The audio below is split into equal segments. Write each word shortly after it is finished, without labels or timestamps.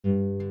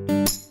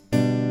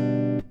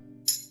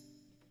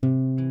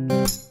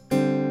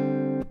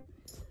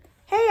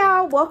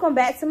welcome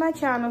back to my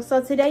channel.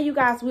 So today, you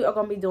guys, we are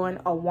gonna be doing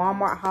a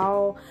Walmart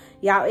haul.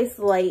 Y'all, it's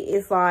late.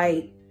 It's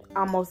like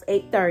almost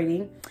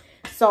 8:30.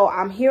 So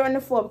I'm here on the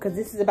floor because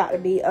this is about to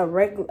be a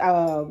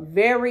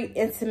very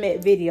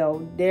intimate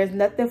video. There's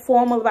nothing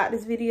formal about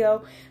this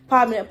video,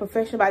 probably not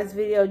professional about this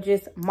video,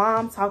 just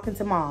mom talking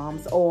to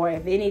moms, or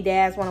if any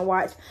dads want to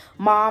watch,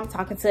 mom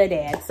talking to a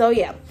dad. So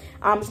yeah,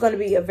 it's going to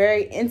be a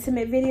very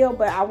intimate video,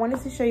 but I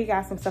wanted to show you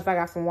guys some stuff I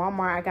got from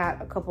Walmart. I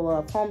got a couple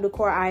of home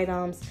decor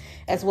items,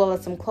 as well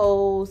as some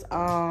clothes,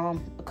 a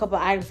couple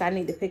of items I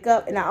need to pick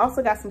up, and I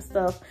also got some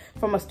stuff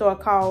from a store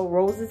called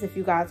Roses, if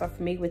you guys are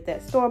familiar with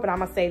that store, but I'm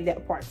going to save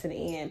that part to the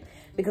end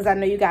because I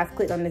know you guys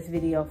clicked on this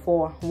video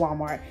for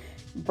Walmart.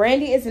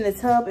 Brandy is in the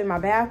tub in my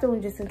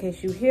bathroom, just in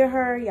case you hear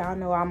her. Y'all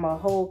know I'm a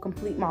whole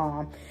complete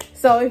mom.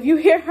 So if you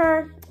hear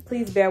her,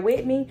 please bear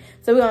with me.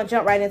 So we're gonna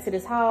jump right into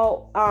this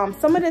haul.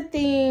 Some of the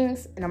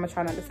things, and I'm gonna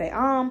try not to say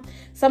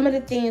some of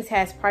the things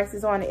has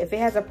prices on it. If it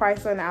has a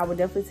price on it, I will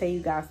definitely tell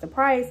you guys the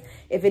price.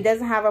 If it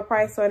doesn't have a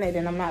price on it,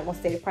 then I'm not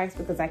gonna say the price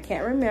because I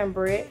can't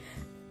remember it.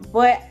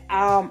 But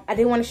I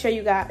did want to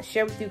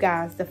share with you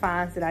guys the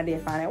finds that I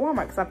did find at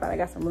Walmart, because I thought I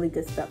got some really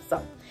good stuff.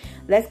 So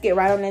let's get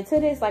right on into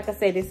this. Like I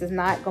said, this is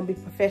not gonna be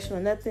professional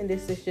or nothing.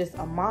 This is just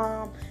a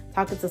mom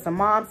talking to some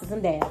moms and some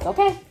dads.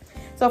 Okay,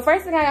 so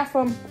first thing I got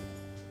from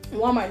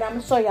Walmart that I'm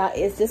gonna show y'all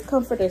is this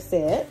comforter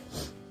set.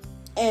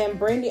 And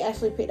Brandy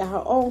actually picked out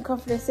her own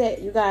comforter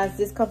set. You guys,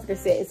 this comforter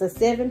set is a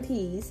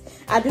 7-piece.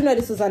 I do know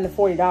this was under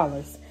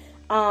 $40.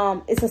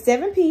 It's a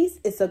 7-piece.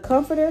 It's a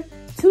comforter,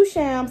 2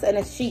 shams, and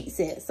a sheet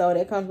set. So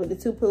that comes with the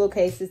 2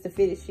 pillowcases, the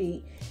fitted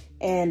sheet,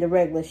 and the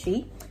regular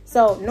sheet.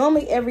 So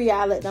normally every year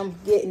I let them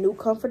get new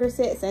comforter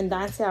sets, and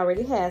Dante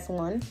already has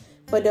one.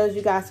 For those of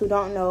you guys who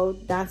don't know,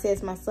 Dante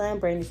is my son,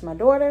 Brandy's my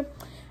daughter.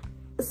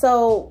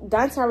 So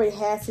Dante already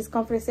has his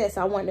comforter set,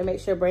 so I wanted to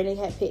make sure Brandy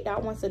had picked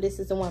out one. So this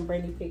is the one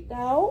Brandy picked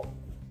out.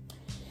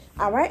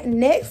 All right,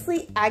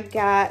 nextly, I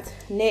got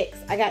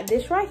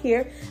this right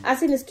here. I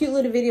seen this cute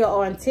little video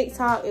on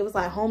TikTok. It was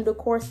like home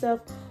decor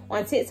stuff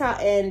on TikTok,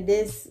 and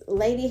this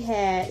lady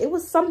had, it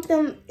was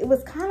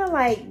kind of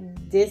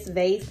like this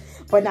vase,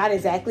 but not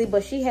exactly,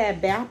 but she had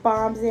bath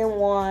bombs in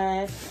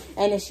one,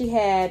 and then she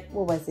had,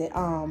 what was it,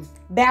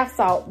 bath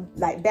salt,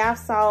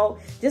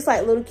 just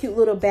like little cute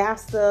little bath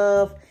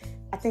stuff.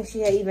 I think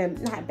she had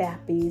even, not bath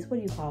beads, what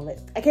do you call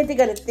it? I can't think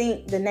of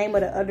the name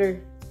of the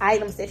other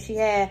items that she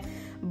had,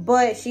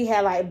 but she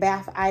had like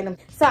bath items.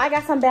 So I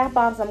got some bath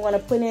bombs I'm going to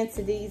put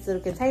into these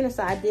little containers.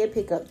 So I did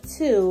pick up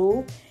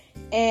 2,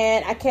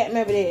 and I can't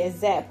remember the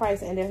exact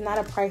price, and there's not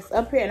a price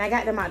up here, and I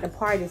got them out the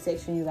party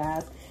section, you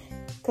guys,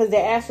 because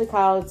they're actually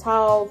called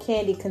tall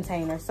candy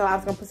containers. So I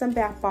was going to put some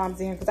bath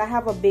bombs in because I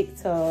have a big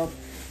tub.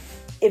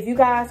 If you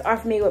guys are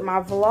familiar with my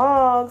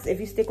vlogs,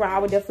 if you stick around, I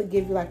would definitely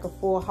give you like a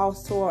full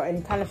house tour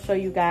and kind of show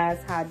you guys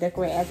how I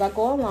decorate as I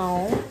go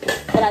along.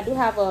 But I do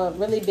have a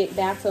really big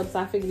bathtub, so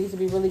I figured these would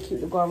be really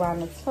cute to go around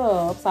the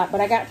tub. So,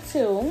 but I got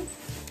 2.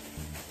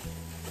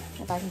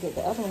 If I can get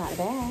the other one out of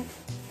the bag.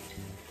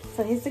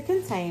 So here's the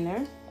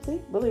container.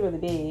 See, really, really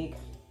big.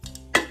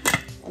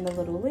 And the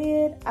little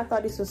lid. I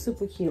thought this was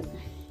super cute.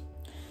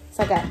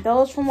 So I got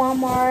those from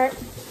Walmart.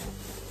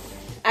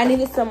 I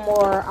needed some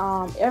more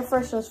air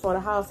fresheners for the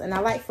house, and I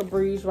like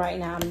Febreze right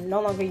now. I'm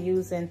no longer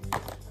using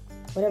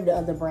whatever the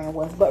other brand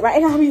was, but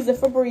right now I'm using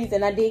Febreze,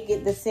 and I did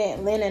get the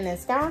scent Linen and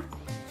Sky.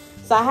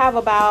 So I have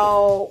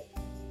about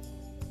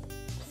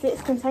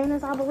 6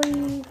 containers, I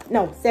believe.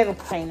 No, 7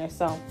 containers.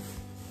 So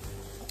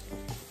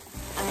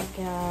I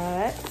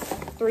got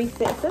 3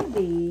 sets of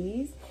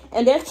these,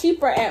 and they're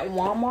cheaper at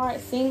Walmart.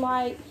 It seems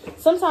like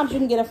sometimes you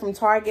can get them from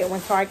Target when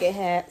Target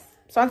has.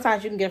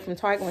 Sometimes you can get it from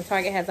Target when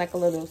Target has like a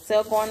little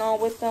sale going on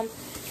with them.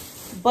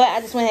 But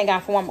I just went and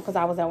got from Walmart because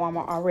I was at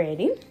Walmart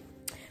already.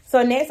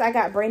 So next I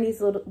got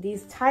Brandy's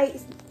these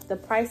tights. The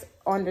price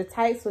on the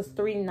tights was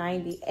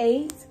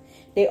 $3.98.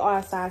 They are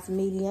a size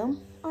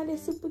medium. Aren't they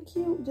super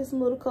cute? Just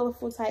some little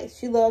colorful tights.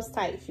 She loves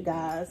tights, you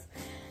guys.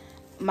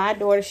 My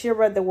daughter, she'll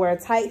rather wear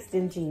tights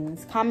than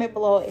jeans. Comment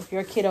below if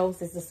your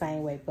kiddos is the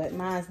same way. But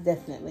mine's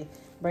definitely.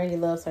 Brandy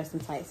loves her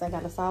some tights. I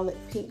got a solid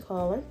pink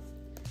color.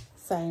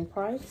 Same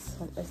price.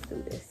 So let's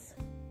do this.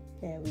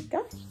 There we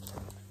go.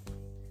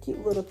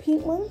 Cute little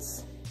pink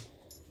ones.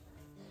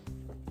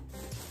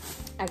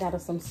 I got her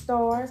some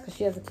stars because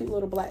she has a cute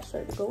little black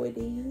shirt to go with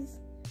these.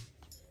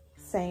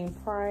 Same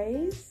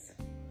price.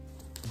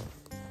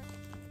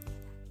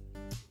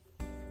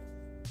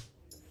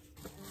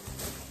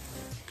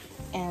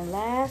 And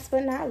last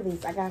but not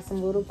least, I got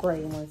some little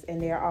gray ones,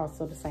 and they're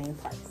also the same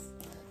price.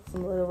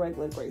 Some little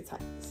regular gray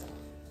tights.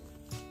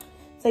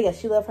 So yeah,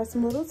 she loved her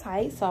some little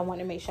tights, so I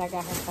wanted to make sure I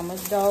got her some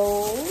of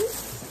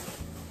those.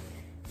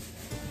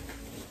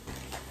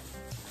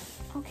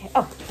 Okay,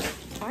 oh,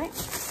 all right.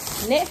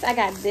 Next, I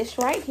got this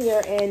right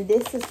here, and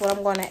this is what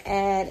I'm going to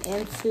add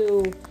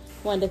into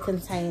one of the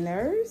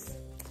containers.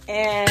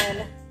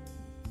 And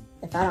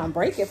if I don't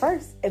break it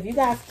first, if you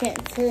guys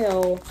can't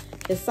tell,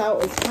 the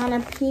salt is kind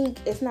of pink.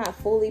 It's not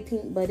fully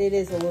pink, but it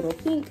is a little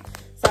pink.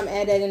 So I'm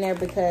adding that in there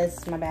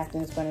because my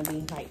bathroom is going to be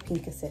like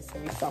pink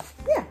accessory. So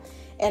yeah.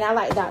 And I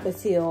like Dr.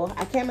 Teal.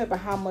 I can't remember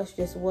how much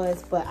this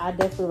was, but I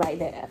definitely like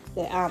that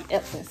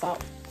Epsom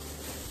salt.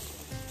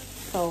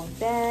 So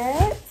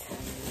that.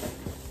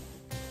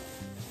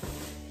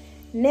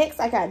 Next,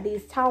 I got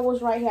these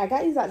towels right here. I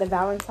got these at the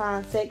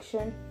Valentine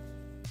section.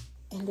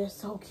 And they're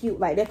so cute.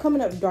 Like, they're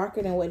coming up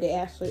darker than what they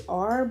actually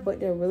are, but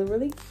they're really,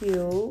 really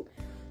cute.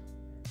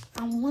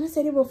 I want to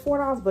say they were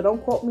 $4, but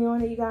don't quote me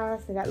on it, you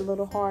guys. They got a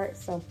little heart,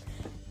 so.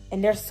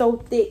 And they're so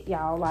thick,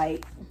 y'all.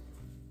 Like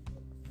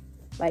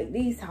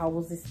these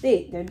towels is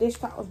thick. They're dish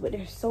towels, but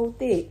they're so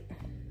thick.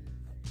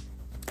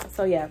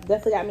 So, yeah,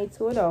 definitely got me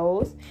 2 of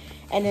those.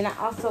 And then I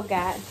also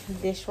got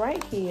this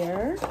right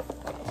here.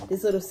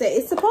 This little set.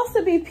 It's supposed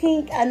to be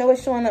pink. I know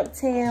it's showing up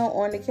tan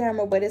on the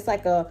camera, but it's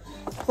like a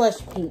plush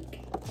pink.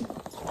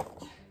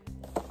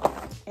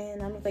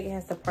 And I don't think it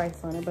has the price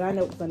on it, but I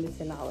know it's going to be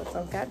 $10. So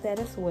I've got that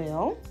as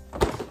well.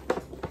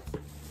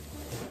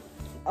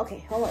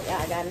 Okay, hold on,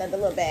 y'all. I got another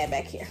little bag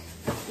back here.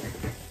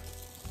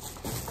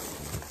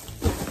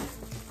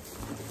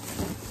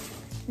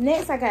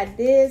 Next, I got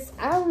this.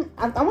 I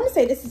want to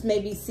say this is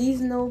maybe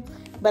seasonal,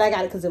 but I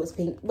got it because it was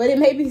pink. But it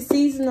may be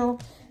seasonal,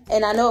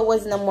 and I know it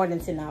wasn't no more than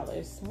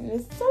 $10. And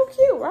it's so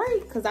cute, right?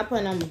 Because I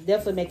plan on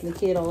definitely making the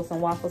kiddos some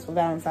waffles for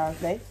Valentine's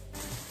Day.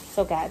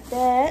 So got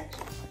that.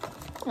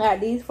 I got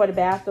these for the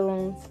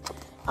bathrooms.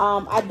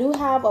 I do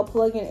have a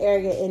plug-in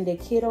area in the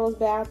kiddos'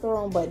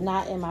 bathroom, but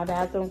not in my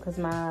bathroom because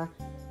my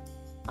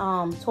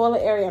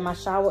toilet area and my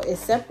shower is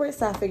separate.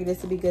 So I figured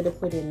this would be good to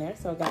put in there.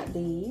 So I got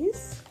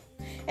these.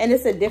 And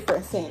it's a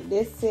different scent.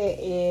 This scent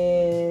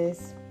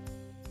is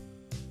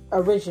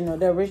original,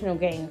 the original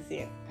game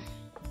scent.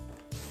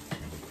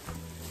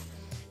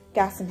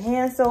 Got some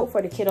hand soap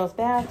for the kiddos'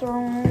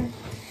 bathroom.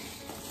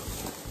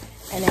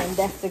 And then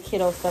that's the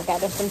kiddo stuff.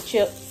 Got them some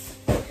chips.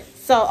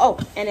 So, oh,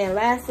 and then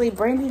lastly,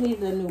 Brandy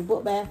needed a new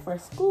book bag for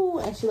school,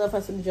 and she loved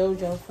her some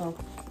JoJo, so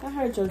got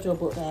her a JoJo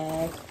book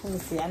bag. Let me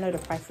see. I know the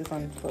prices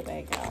on this book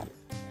bag, y'all.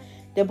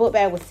 The book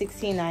bag was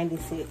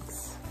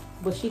 $16.96,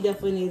 but she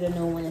definitely needed a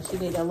new one, and she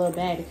needed a little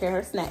bag to carry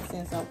her snacks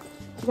in, so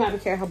she'll probably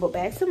carry her book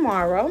bag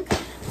tomorrow.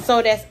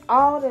 So that's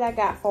all that I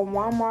got from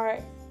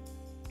Walmart.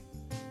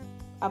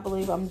 I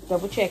believe I'm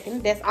double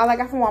checking. That's all I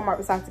got from Walmart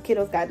besides the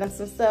kiddos got them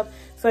some stuff.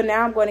 So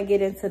now I'm going to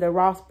get into the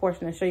Ross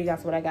portion and show you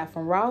guys what I got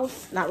from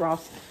Ross. Not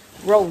Ross.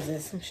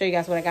 Roses. I'll show you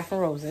guys what I got from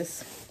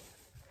Roses.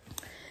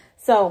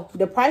 So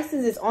the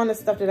prices is on the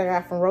stuff that I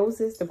got from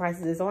Roses. The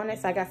prices is on it.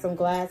 So I got some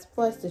Glass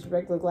Plus, just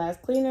regular glass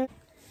cleaner.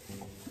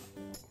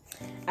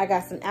 I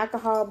got some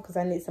alcohol because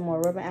I need some more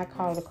rubbing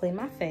alcohol to clean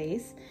my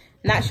face.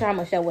 Not sure how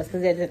much that was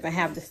because it doesn't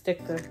have the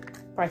sticker,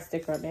 price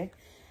sticker on there.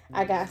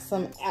 I got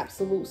some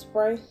Absolute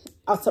spray.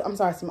 Also, I'm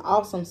sorry, some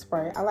Awesome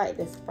spray. I like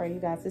this spray, you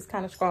guys. It's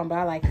kind of strong, but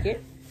I like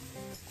it.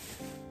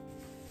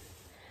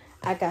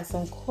 I got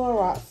some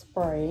Clorox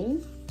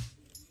spray.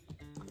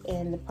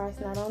 And the price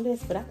not on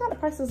this, but I thought the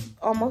prices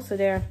on most of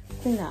their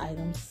cleaner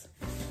items.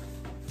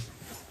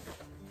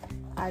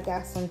 I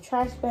got some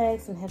trash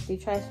bags, some hefty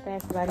trash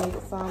bags because I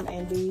needed some,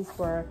 and these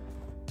were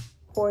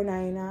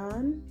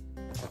 $4.99.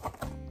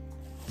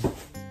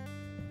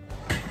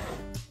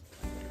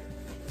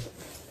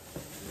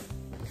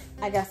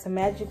 I got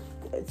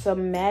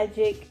some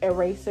magic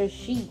eraser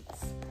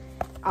sheets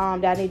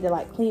that I need to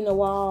like clean the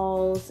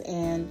walls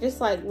and just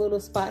like little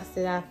spots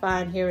that I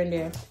find here and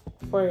there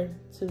for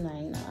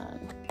 $2.99.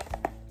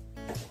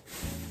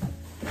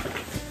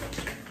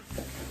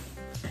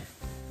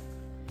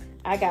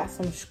 I got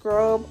some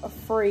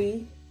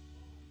scrub-free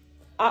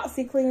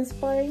OxyClean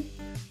spray.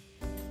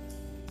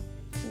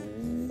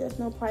 There's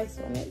no price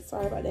on it.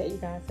 Sorry about that, you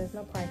guys. There's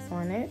no price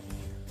on it.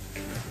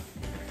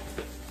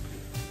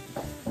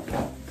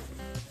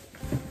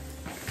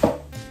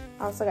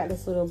 I also got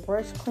this little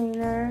brush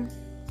cleaner.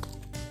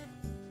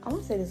 I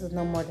want to say this is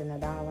no more than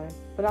 $1,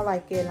 but I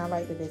like it, and I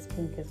like that it's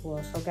pink as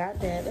well. So got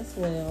that as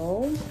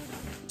well.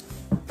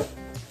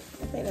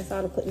 I think that's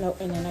all to put note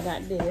in. And I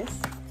got this.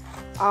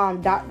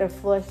 Dr.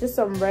 Flush, just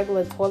some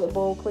regular toilet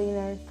bowl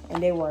cleaners,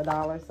 and they were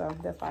 $1, so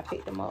that's why I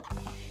picked them up.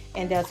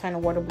 And they'll turn the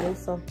water blue,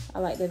 so I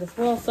like that as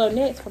well. So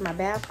next, for my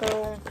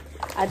bathroom,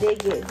 I did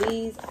get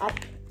these. I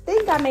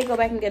think I may go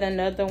back and get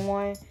another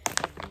one.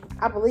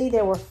 I believe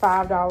they were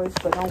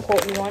 $5, but don't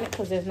quote me on it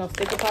because there's no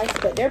sticker price.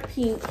 But they're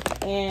pink,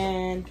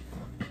 and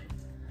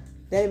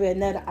that'll be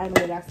another item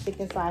that I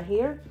stick inside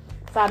here.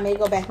 So I may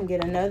go back and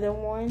get another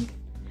one.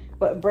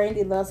 But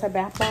Brandy loves her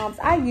bath bombs.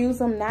 I use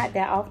them, not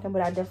that often,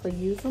 but I definitely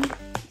use them.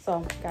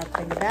 So, got to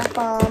take the bath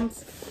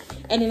bombs.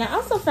 And then I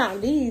also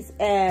found these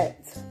at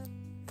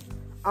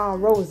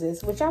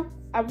Roses, which I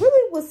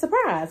really was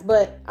surprised.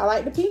 But I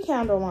like the pink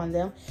handle on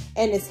them.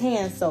 And it's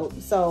hand soap.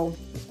 So,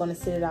 I'm going to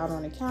sit it out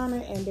on the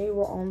counter. And they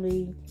were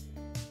only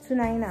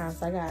 $2.99.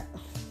 So, I got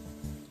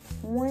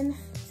 1,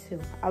 2.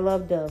 I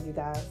love Dove, you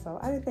guys. So,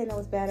 I didn't think that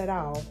was bad at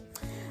all.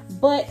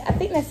 But I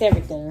think that's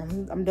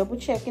everything. I'm double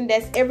checking.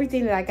 That's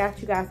everything that I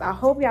got you guys. I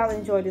hope y'all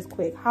enjoyed this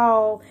quick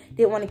haul.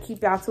 Didn't want to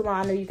keep y'all too long.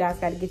 I know you guys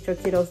got to get your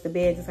kiddos to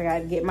bed, just like I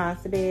got to get mine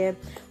to bed.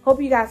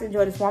 Hope you guys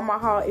enjoyed this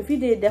Walmart haul. If you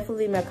did,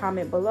 definitely leave me a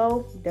comment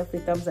below. Definitely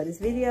thumbs up this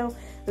video.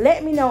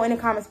 Let me know in the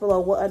comments below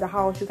what other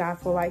hauls you guys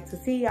would like to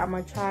see. I'm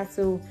going to try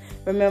to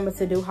remember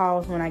to do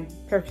hauls when I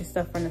purchase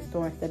stuff from the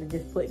store instead of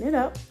just putting it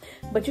up.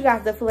 But you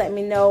guys definitely let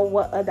me know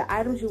what other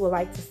items you would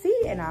like to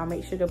see, and I'll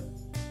make sure to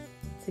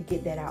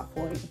get that out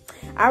for you.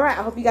 All right,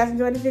 I hope you guys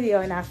enjoyed the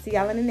video, and I'll see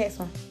y'all in the next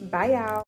one. Bye, y'all.